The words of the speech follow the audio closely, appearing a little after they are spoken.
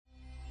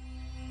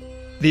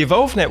The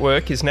Evolve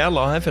Network is now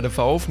live at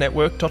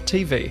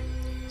evolvenetwork.tv.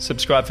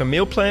 Subscribe for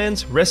meal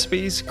plans,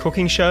 recipes,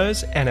 cooking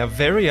shows, and our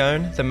very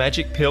own The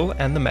Magic Pill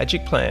and The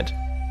Magic Plant,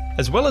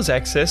 as well as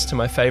access to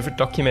my favourite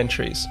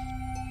documentaries.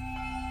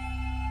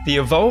 The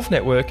Evolve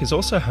Network is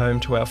also home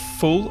to our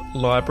full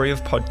library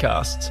of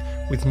podcasts,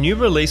 with new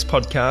release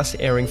podcasts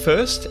airing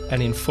first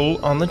and in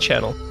full on the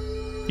channel.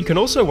 You can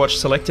also watch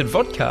selected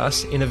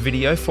vodcasts in a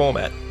video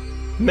format.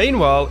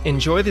 Meanwhile,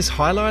 enjoy this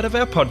highlight of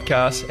our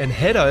podcast and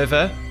head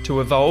over to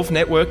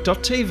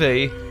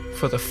evolvenetwork.tv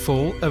for the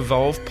full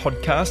Evolve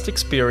podcast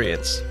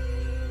experience.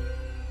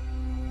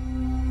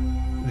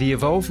 The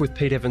Evolve with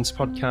Pete Evans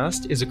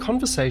podcast is a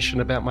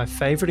conversation about my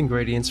favourite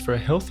ingredients for a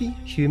healthy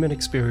human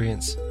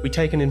experience. We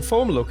take an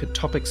informed look at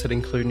topics that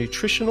include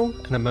nutritional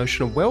and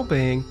emotional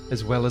well-being,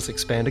 as well as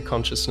expanded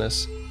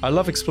consciousness. I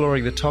love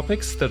exploring the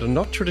topics that are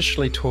not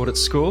traditionally taught at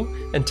school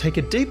and take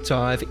a deep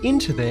dive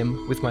into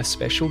them with my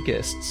special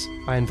guests.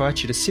 I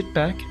invite you to sit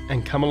back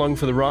and come along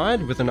for the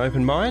ride with an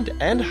open mind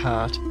and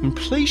heart, and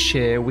please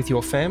share with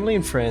your family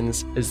and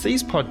friends, as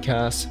these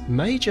podcasts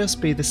may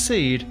just be the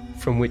seed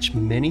from which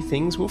many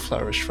things will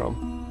flourish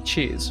from.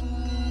 Cheers.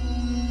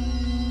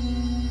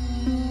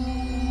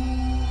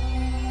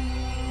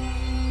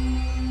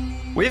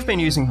 We've been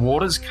using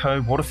Waters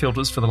Co. water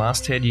filters for the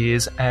last 10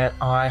 years, and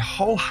I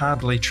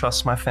wholeheartedly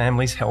trust my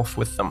family's health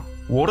with them.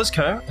 Waters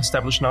Co.,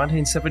 established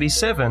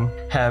 1977,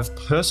 have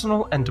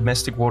personal and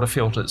domestic water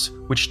filters,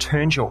 which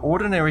turns your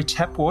ordinary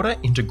tap water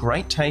into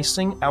great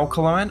tasting,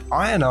 alkaline,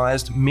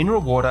 ionised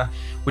mineral water,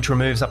 which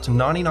removes up to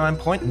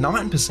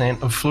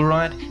 99.9% of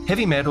fluoride,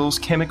 heavy metals,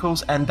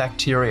 chemicals and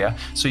bacteria,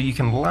 so you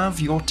can love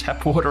your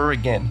tap water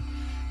again.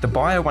 The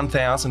Bio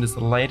 1000 is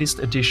the latest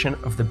edition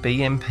of the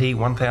BMP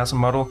 1000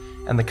 model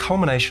and the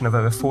culmination of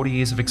over 40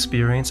 years of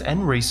experience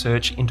and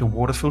research into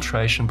water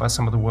filtration by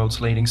some of the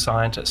world's leading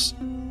scientists.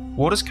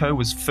 Waters Co.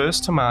 was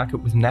first to market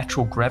with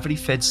natural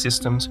gravity-fed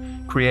systems,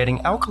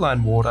 creating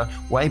alkaline water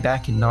way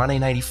back in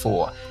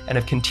 1984, and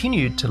have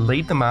continued to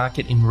lead the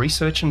market in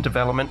research and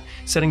development,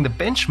 setting the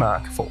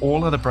benchmark for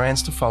all other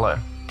brands to follow.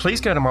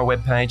 Please go to my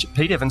webpage,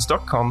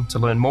 peteevans.com, to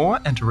learn more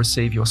and to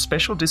receive your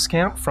special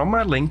discount from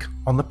my link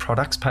on the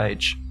products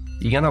page.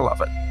 You're going to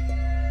love it.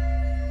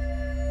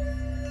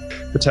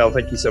 Patel,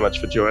 thank you so much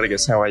for joining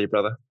us. How are you,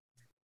 brother?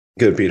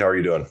 Good, Pete. How are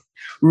you doing?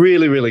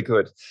 Really, really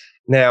good.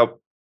 Now,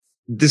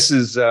 this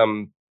is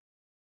going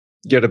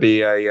to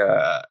be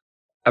a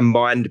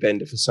mind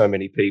bender for so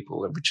many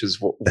people, which is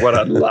what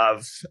I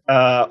love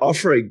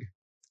offering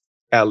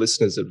our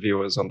listeners and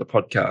viewers on the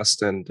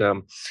podcast. And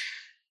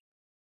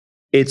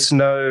it's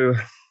no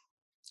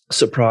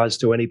surprise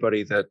to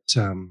anybody that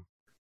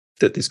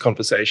that this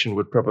conversation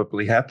would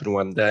probably happen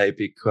one day,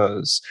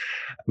 because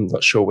I'm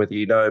not sure whether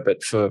you know,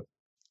 but for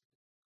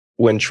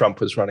when Trump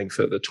was running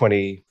for the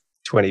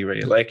 2020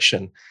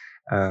 re-election,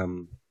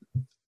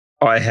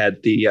 I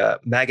had the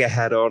MAGA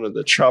hat on and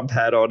the Trump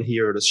hat on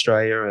here in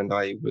Australia, and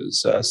I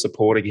was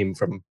supporting him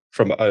from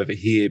over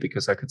here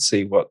because I could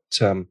see what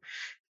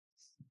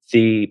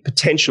the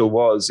potential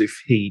was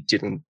if he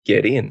didn't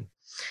get in.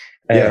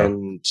 Yeah.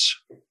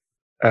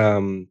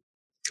 And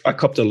I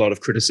copped a lot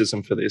of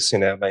criticism for this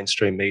in our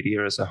mainstream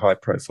media as a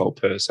high-profile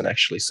person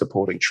actually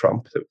supporting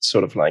Trump. It's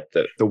sort of like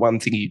the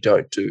one thing you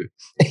don't do.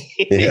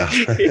 Yeah.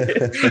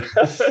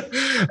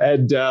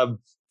 And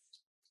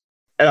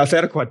I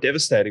found it quite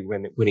devastating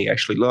when he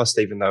actually lost,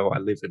 even though I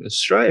live in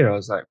Australia. I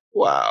was like,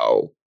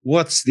 wow,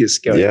 what's this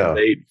going to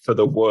mean for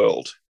the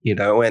world? You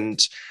know,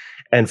 and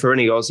for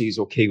any Aussies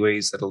or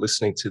Kiwis that are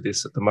listening to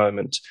this at the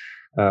moment,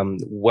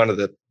 one of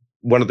the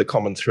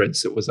common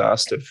threads that was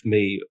asked of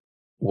me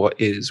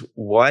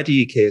why do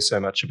you care so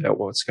much about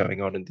what's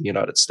going on in the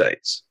United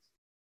States?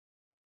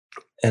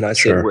 And I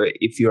said, well,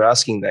 if you're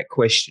asking that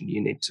question,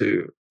 you need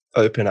to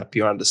open up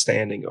your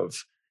understanding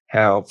of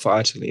how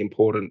vitally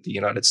important the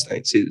United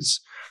States is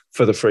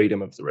for the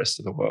freedom of the rest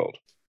of the world.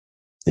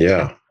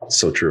 Yeah,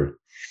 so true.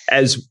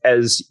 As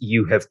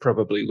you have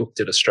probably looked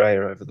at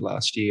Australia over the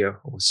last year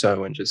or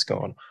so and just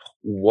gone,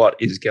 what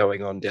is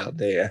going on down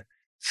there?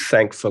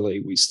 Thankfully,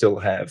 we still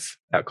have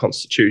our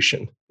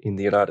Constitution in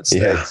the United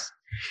States. Yeah.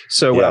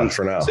 So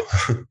for now.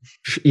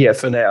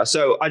 For now.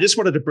 So I just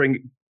wanted to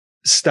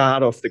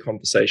start off the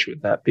conversation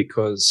with that,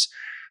 because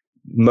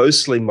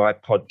mostly my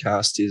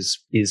podcast is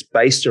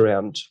based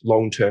around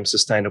long-term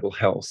sustainable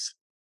health.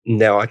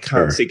 Now, I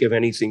can't think of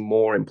anything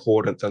more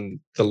important than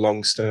the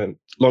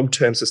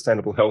long-term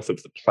sustainable health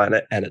of the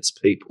planet and its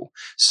people.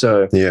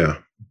 So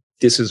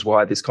this is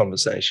why this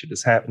conversation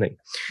is happening.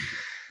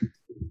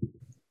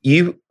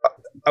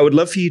 I would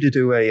love for you to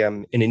do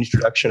an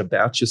introduction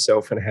about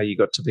yourself and how you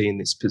got to be in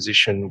this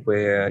position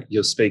where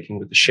you're speaking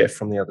with the chef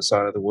from the other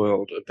side of the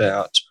world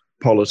about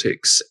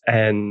politics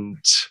and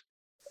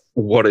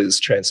what has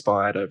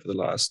transpired over the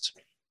last,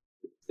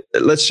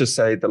 let's just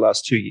say the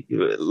last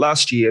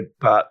year,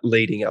 but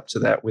leading up to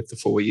that with the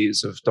 4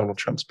 years of Donald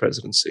Trump's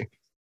presidency.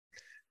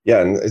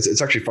 Yeah, and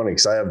it's actually funny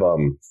because I have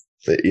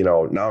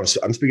now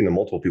I'm speaking to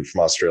multiple people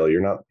from Australia.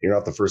 You're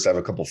not the first. I have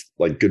a couple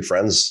like good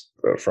friends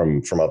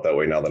from out that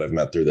way now that I've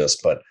met through this.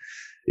 But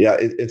Yeah,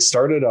 it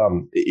started.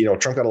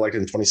 Trump got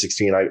elected in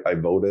 2016. I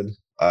voted.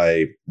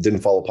 I didn't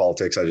follow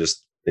politics. I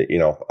just,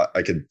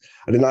 I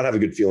did not have a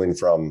good feeling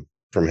from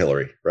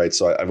Hillary, right?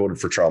 So I voted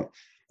for Trump.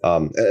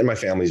 And my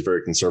family is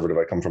very conservative.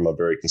 I come from a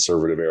very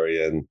conservative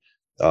area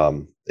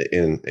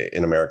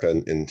in America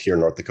and here in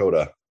North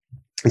Dakota.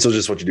 And so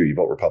just what you do, you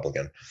vote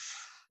Republican.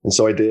 And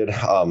so I did.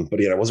 But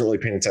again, I wasn't really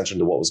paying attention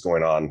to what was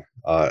going on.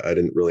 I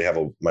didn't really have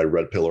my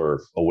red pill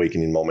or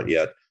awakening moment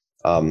yet.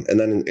 And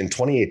then in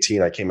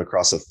 2018, I came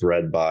across a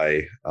thread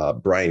by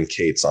Brian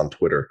Cates on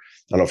Twitter.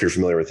 I don't know if you're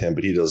familiar with him,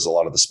 but he does a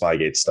lot of the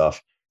Spygate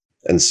stuff.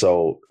 And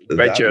so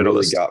great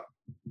journalist.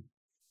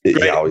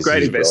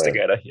 Great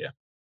investigator. Brilliant.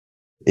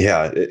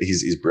 Yeah,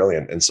 he's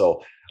brilliant. And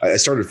so I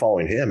started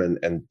following him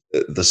and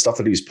the stuff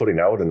that he's putting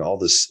out and all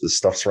this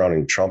stuff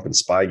surrounding Trump and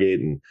Spygate.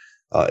 And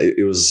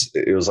it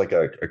was like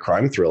a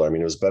crime thriller. I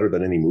mean, it was better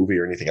than any movie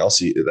or anything else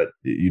that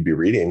you'd be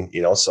reading,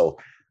 So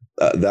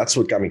that's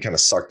what got me kind of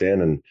sucked in.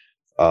 And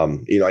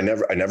I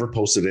never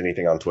posted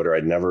anything on Twitter. I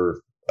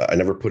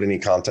never put any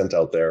content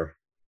out there,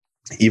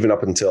 even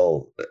up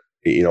until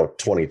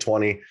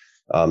 2020.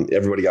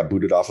 Everybody got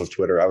booted off of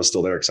Twitter. I was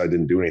still there because I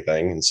didn't do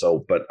anything, and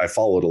so. But I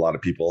followed a lot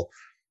of people,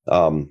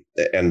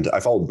 and I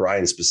followed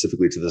Brian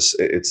specifically to this.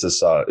 It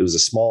was a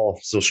small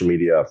social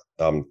media.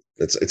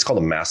 It's called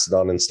a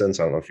Mastodon instance.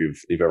 I don't know if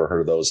you've ever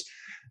heard of those.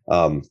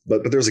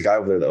 But there's a guy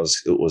over there that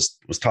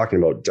was talking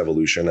about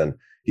devolution, and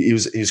he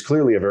was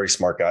clearly a very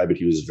smart guy, but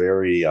he was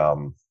very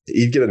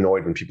he'd get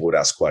annoyed when people would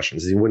ask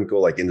questions. He wouldn't go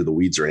like into the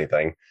weeds or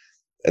anything.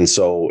 And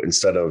so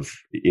instead of,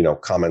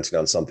 commenting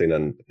on something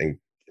and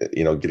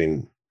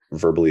getting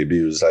verbally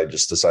abused, I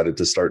just decided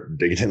to start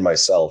digging in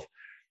myself.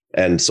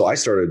 And so I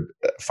started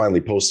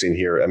finally posting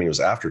here. I mean, it was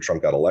after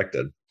Trump got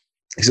elected.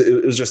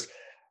 It was just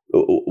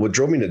what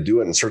drove me to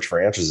do it and search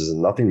for answers is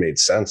nothing made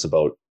sense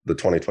about the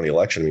 2020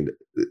 election. I mean,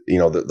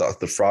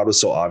 the fraud was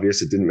so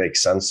obvious. It didn't make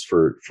sense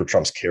for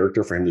Trump's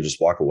character, for him to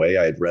just walk away.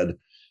 I had read,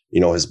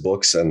 his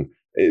books and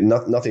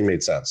nothing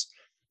made sense.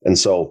 And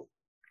so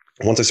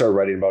once I started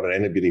writing about it, I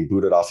ended up getting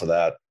booted off of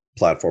that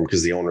platform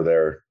because the owner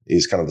there,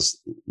 he's kind of this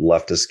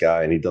leftist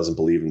guy and he doesn't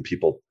believe in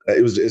people.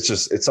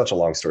 It's such a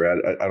long story.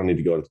 I don't need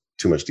to go into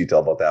too much detail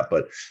about that,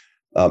 but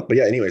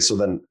yeah, anyway, so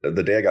then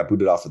the day I got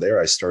booted off of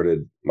there, I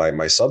started my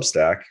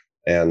Substack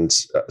and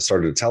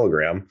started a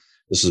Telegram.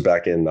 This was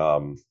back in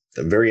the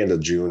very end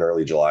of June,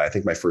 early July. I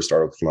think my first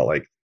article came out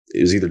it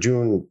was either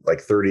June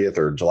 30th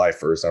or July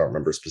 1st. I don't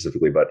remember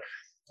specifically, but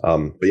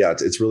yeah,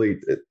 it's really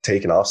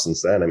taken off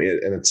since then. I mean,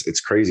 and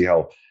it's crazy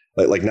how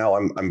like now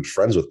I'm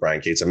friends with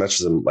Brian Cates. I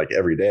message him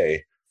every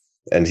day,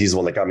 and he's the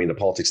one that got me into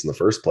politics in the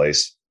first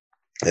place.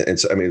 And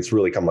it's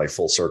really come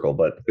full circle.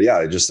 But yeah,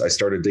 I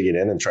started digging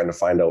in and trying to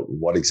find out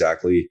what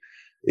exactly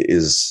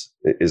is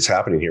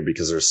happening here,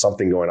 because there's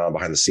something going on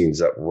behind the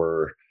scenes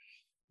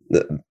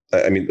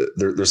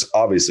there's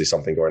obviously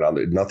something going on.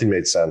 Nothing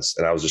made sense,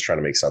 and I was just trying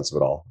to make sense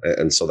of it all.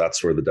 And so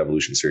that's where the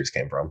Devolution series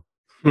came from.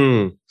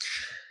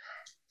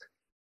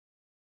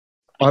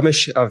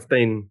 I've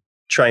been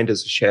trained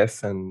as a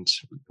chef, and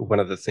one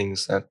of the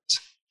things that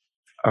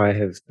I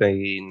have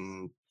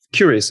been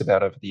curious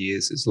about over the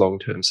years is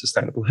long-term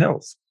sustainable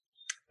health.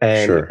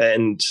 And sure.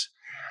 And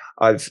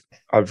I've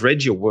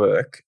read your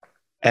work,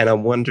 and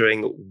I'm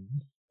wondering,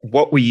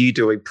 what were you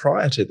doing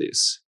prior to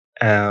this?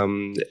 How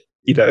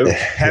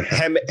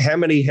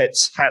many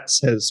hats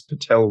has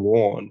Patel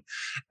worn,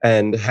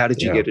 and how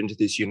did you get into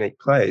this unique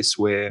place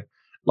where,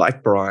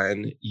 like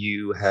Brian,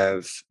 you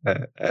have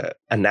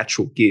a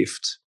natural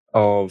gift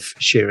of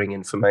sharing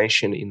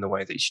information in the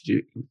way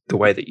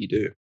that you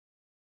do?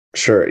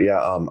 Sure. Yeah.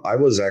 I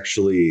was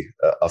actually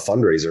a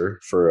fundraiser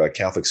for a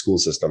Catholic school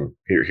system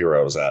here where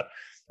I was at,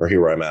 or here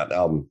where I'm at.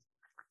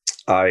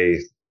 I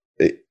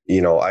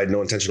had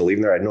no intention of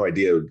leaving there. I had no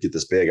idea it would get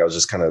this big. I was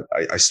just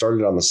I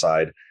started on the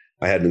side.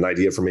 I had an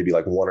idea for maybe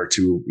one or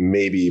two,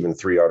 maybe even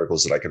 3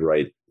 articles that I could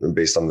write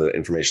based on the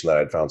information that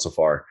I'd found so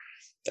far.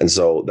 And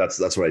so that's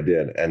what I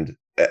did. And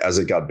as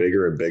it got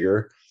bigger and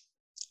bigger,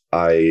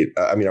 I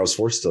was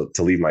forced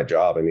to leave my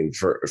job. I mean,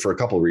 for a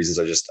couple of reasons.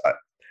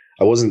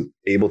 I wasn't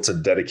able to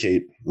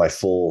dedicate my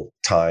full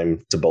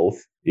time to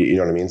both. You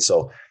know what I mean?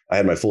 So I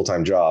had my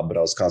full-time job, but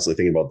I was constantly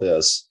thinking about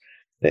this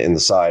in the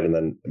side. And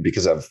then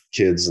because I have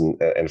kids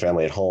and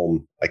family at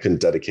home, I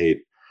couldn't dedicate,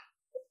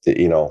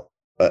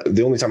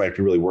 the only time I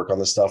could really work on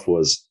this stuff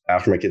was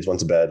after my kids went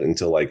to bed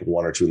until 1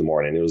 or 2 in the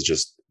morning. It was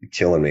just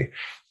killing me.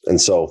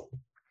 And so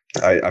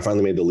I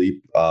finally made the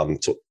leap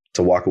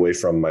to walk away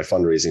from my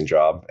fundraising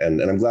job. And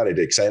I'm glad I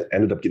did, because I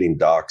ended up getting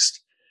doxxed.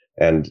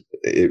 And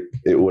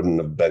it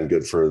wouldn't have been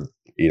good for,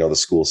 the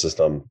school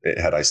system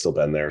had I still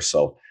been there.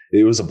 So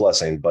it was a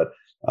blessing. But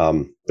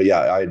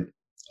yeah,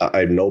 I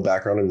have no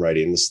background in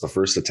writing. This is the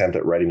first attempt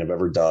at writing I've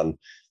ever done.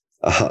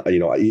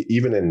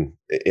 Even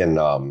in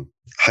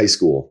high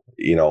school,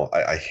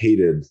 I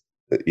hated,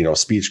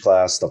 speech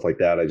class, stuff like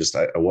that.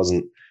 I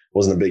wasn't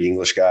a big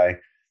English guy,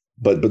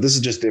 but this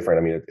is just different.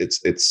 I mean,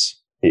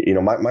 it's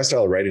my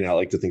style of writing. I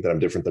like to think that I'm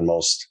different than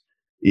most,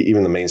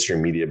 even the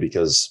mainstream media,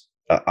 because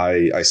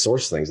I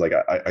source things.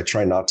 I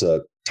try not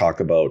to talk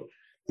about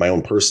my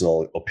own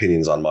personal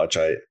opinions on much.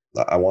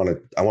 I want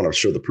to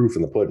show the proof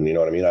in the pudding. You know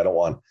what I mean? I don't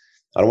want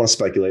to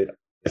speculate.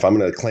 If I'm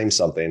going to claim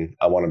something,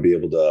 I want to be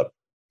able to,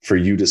 for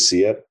you to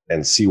see it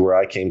and see where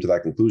I came to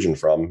that conclusion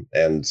from,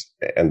 and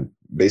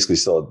basically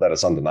so that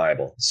it's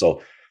undeniable.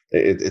 So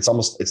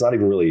it's not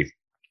even really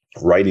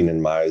writing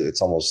in my,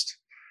 it's almost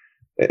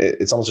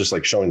just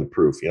like showing the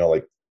proof,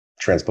 like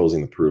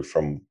transposing the proof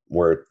from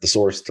where the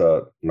source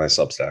to my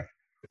Substack.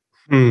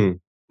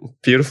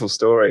 Beautiful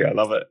story. I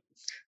love it.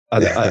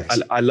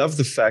 I love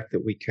the fact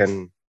that we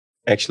can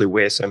actually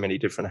wear so many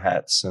different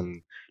hats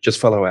and just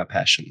follow our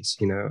passions,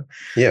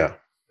 Yeah.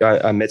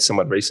 I met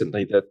someone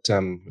recently that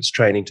was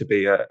training to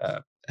be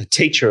a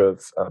teacher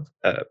of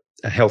a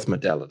health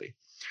modality.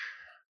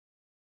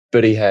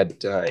 But he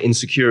had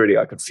insecurity.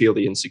 I could feel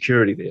the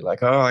insecurity there.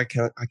 Like, I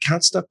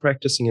can't stop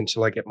practicing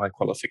until I get my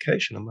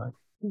qualification. I'm like,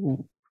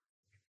 ooh,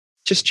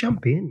 just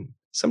jump in.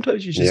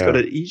 Sometimes you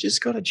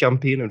just gotta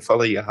jump in and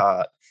follow your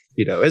heart.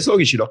 As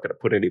long as you're not going to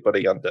put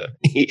anybody under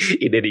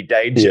in any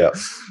danger. Yeah.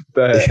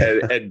 But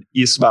and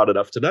you're smart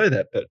enough to know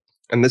that.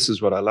 And this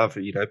is what I love.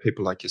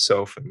 People like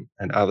yourself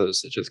and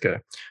others that just go,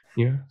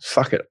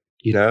 fuck it.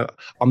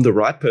 I'm the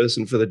right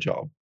person for the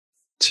job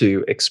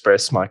to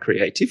express my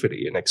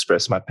creativity and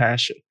express my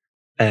passion.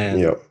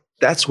 And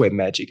that's where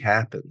magic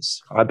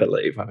happens, I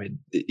believe. I mean,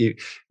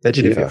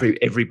 imagine if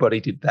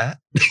everybody did that.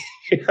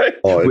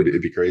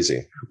 It'd be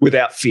crazy.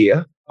 Without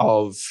fear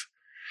of,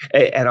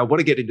 and I want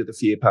to get into the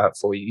fear part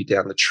for you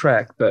down the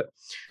track, but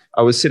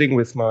I was sitting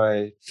with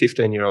my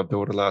 15-year-old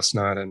daughter last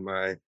night and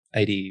my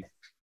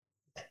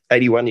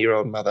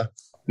 81-year-old mother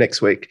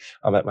next week.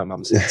 I'm at my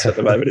mum's house at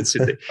the moment in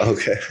Sydney.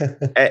 Okay.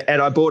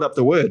 And I brought up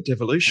the word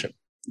devolution.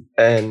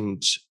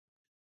 And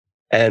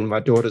my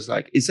daughter's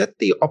like, is that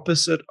the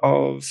opposite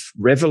of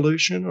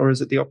revolution or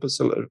is it the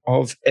opposite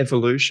of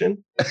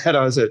evolution? And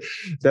I said,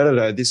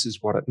 no, this is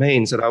what it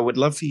means. And I would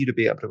love for you to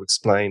be able to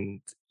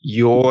explain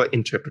your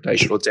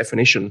interpretation or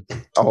definition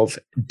of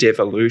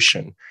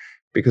devolution,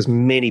 because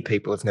many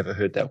people have never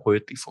heard that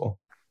word before.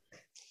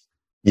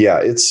 Yeah,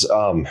 it's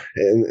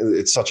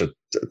such a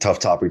tough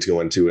topic to go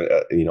into,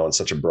 in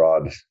such a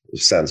broad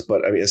sense.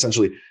 But I mean,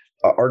 essentially,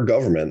 our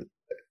government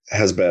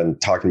has been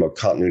talking about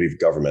continuity of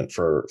government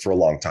for a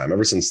long time,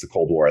 ever since the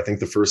Cold War. I think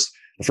the first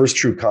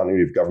true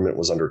continuity of government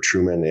was under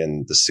Truman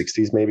in the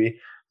 60s, maybe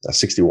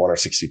 61 or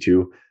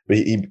 62. But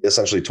he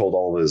essentially told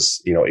all of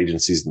his,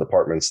 agencies and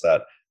departments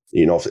that,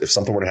 if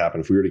something were to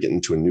happen, if we were to get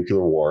into a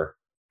nuclear war,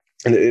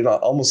 and it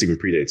almost even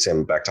predates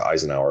him back to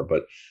Eisenhower.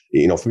 But,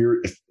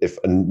 if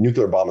a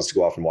nuclear bomb is to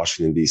go off in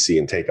Washington, D.C.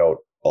 and take out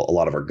a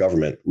lot of our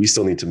government, we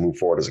still need to move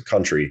forward as a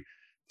country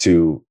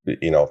to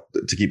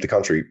keep the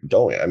country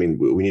going. I mean,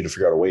 we need to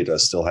figure out a way to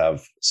still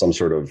have some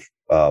sort of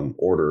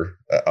order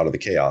out of the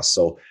chaos.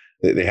 So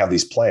they have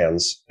these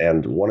plans,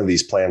 and one of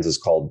these plans is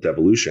called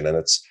devolution. And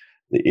it's,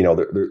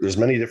 there's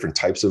many different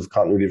types of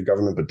continuity of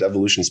government, but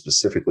devolution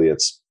specifically,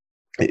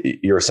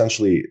 you're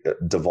essentially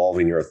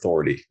devolving your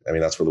authority. I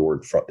mean, that's where the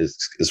word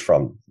is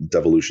from,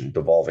 devolution,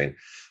 devolving.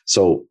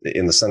 So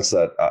in the sense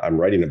that I'm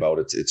writing about,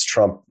 it's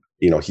Trump.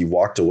 He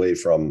walked away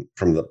from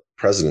the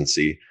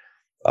presidency.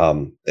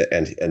 And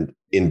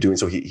in doing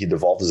so, he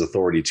devolved his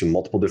authority to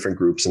multiple different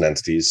groups and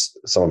entities.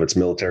 Some of it's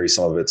military,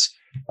 some of it's,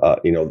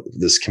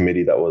 this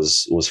committee that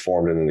was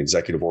formed in an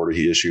executive order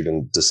he issued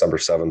in December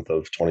 7th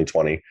of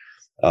 2020.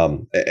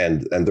 And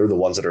they're the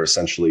ones that are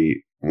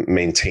essentially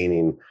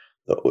maintaining.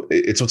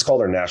 It's what's called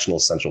our national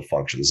essential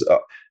functions.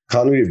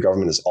 Continuity of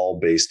government is all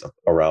based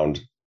around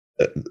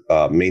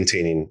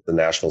maintaining the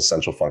national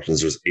essential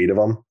functions. There's 8 of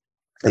them,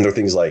 and they're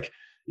things like,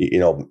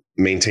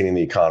 maintaining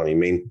the economy,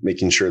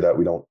 making sure that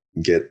we don't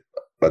get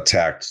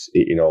attacked,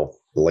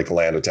 like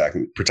land attack,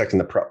 protecting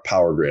the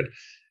power grid.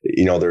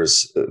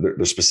 There's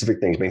specific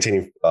things,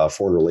 maintaining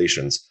foreign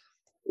relations.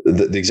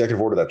 The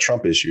executive order that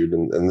Trump issued,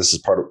 and this is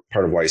part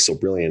of why he's so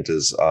brilliant,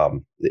 is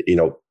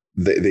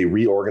they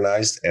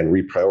reorganized and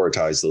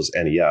reprioritized those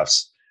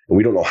NEFs, and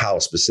we don't know how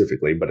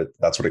specifically, but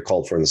that's what it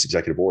called for in this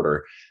executive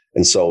order.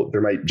 And so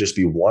there might just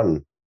be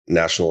one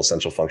national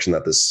essential function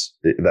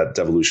that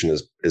devolution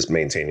is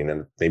maintaining,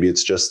 and maybe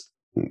it's just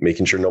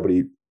making sure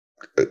nobody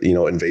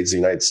invades the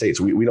United States.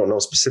 We don't know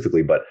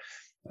specifically, but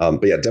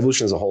yeah,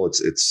 devolution as a whole,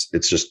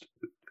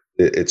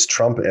 it's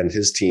Trump and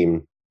his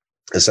team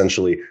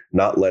essentially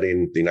not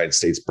letting the United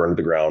States burn to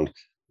the ground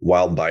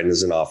while Biden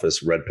is in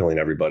office, red pilling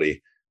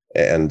everybody.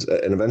 And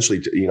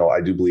eventually,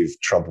 I do believe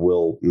Trump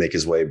will make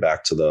his way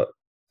back to the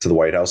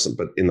White House,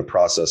 but in the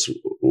process,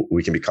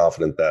 we can be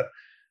confident that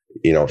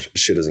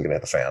shit isn't going to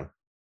hit the fan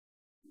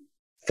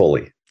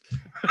fully.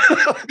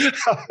 I'm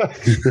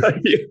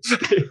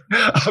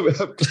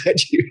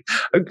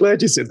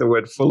glad you said the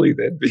word fully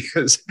then,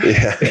 because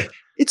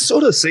it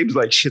sort of seems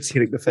like shit's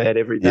hitting the fan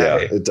every day. Yeah,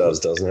 it does,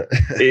 doesn't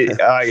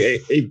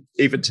it?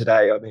 Even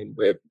today, I mean,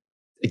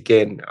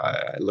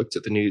 I looked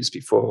at the news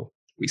before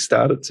we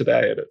started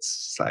today, and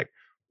it's like,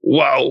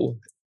 whoa.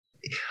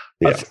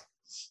 Yeah.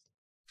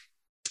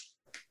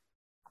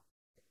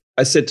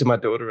 I said to my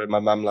daughter and my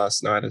mum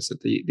last night, I said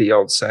the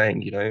old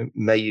saying,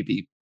 may you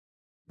be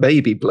may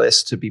be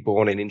blessed to be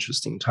born in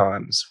interesting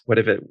times,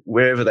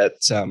 wherever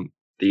that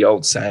the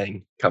old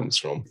saying comes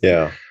from.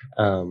 Yeah.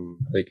 I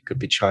think it could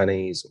be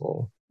Chinese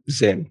or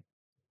Zen.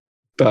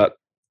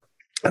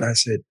 And I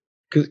said,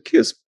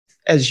 because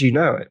as you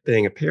know,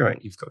 being a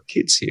parent, you've got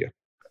kids here.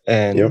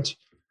 And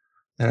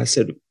I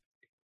said,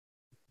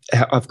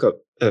 I've got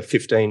a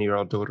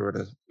 15-year-old daughter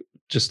and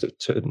just a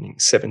turning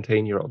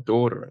 17-year-old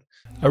daughter.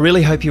 I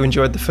really hope you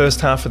enjoyed the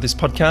first half of this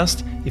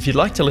podcast. If you'd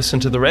like to listen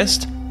to the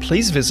rest,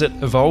 please visit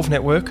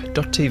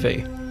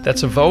evolvenetwork.tv.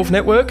 That's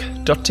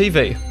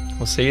evolvenetwork.tv.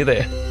 We'll see you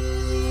there.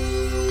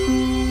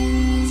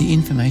 The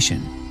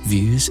information,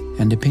 views,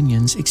 and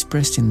opinions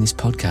expressed in this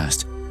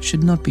podcast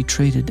should not be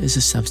treated as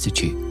a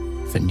substitute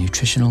for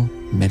nutritional,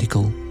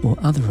 medical, or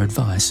other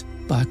advice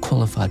by a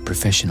qualified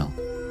professional.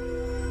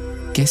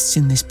 Guests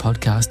in this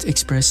podcast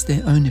express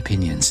their own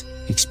opinions,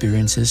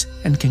 experiences,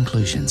 and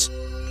conclusions.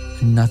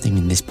 Nothing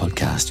in this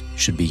podcast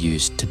should be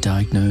used to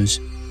diagnose,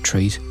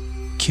 treat,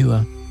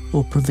 cure,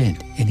 or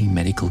prevent any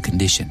medical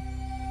condition.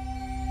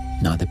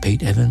 Neither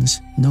Pete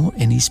Evans nor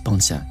any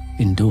sponsor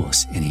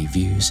endorse any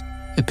views,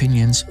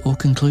 opinions, or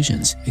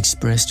conclusions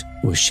expressed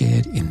or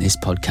shared in this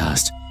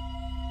podcast.